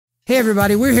Hey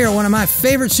everybody, we're here at one of my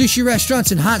favorite sushi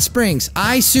restaurants in Hot Springs,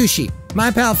 Ai Sushi.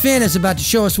 My pal Phin is about to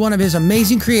show us one of his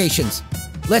amazing creations.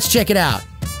 Let's check it out.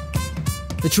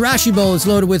 The Chirashi Bowl is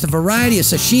loaded with a variety of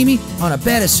sashimi on a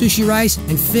bed of sushi rice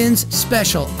and Phin's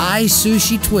special Ai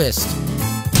Sushi twist.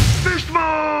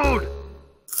 FeastMode!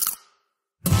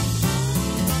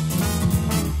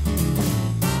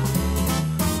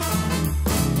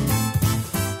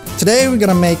 Today we're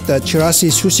gonna make the Chirashi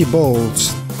Sushi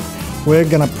Bowls. We're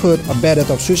gonna put a batter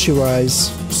of sushi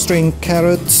rice, string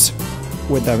carrots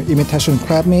with the imitation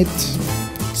crab meat,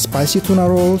 spicy tuna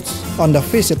rolls. On the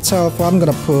fish itself, I'm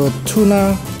gonna put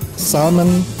tuna,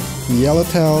 salmon,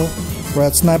 yellowtail,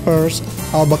 red snipers,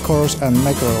 albacores, and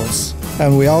mackerels.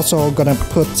 And we're also gonna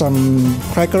put some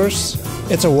crackers.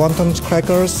 It's a wonton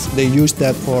crackers. They use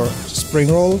that for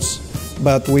spring rolls,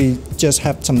 but we just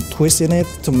have some twist in it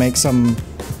to make some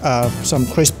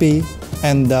crispy,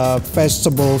 and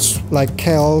vegetables like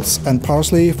kales and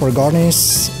parsley for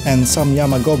garnish, and some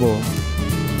yamagobo.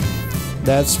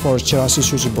 That's for Chirashi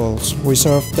Sushi Bowls. We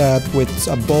serve that with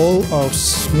a bowl of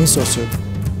miso soup.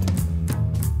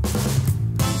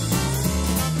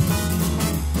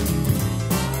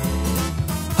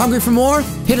 Hungry for more?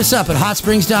 Hit us up at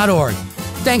hotsprings.org.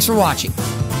 Thanks for watching.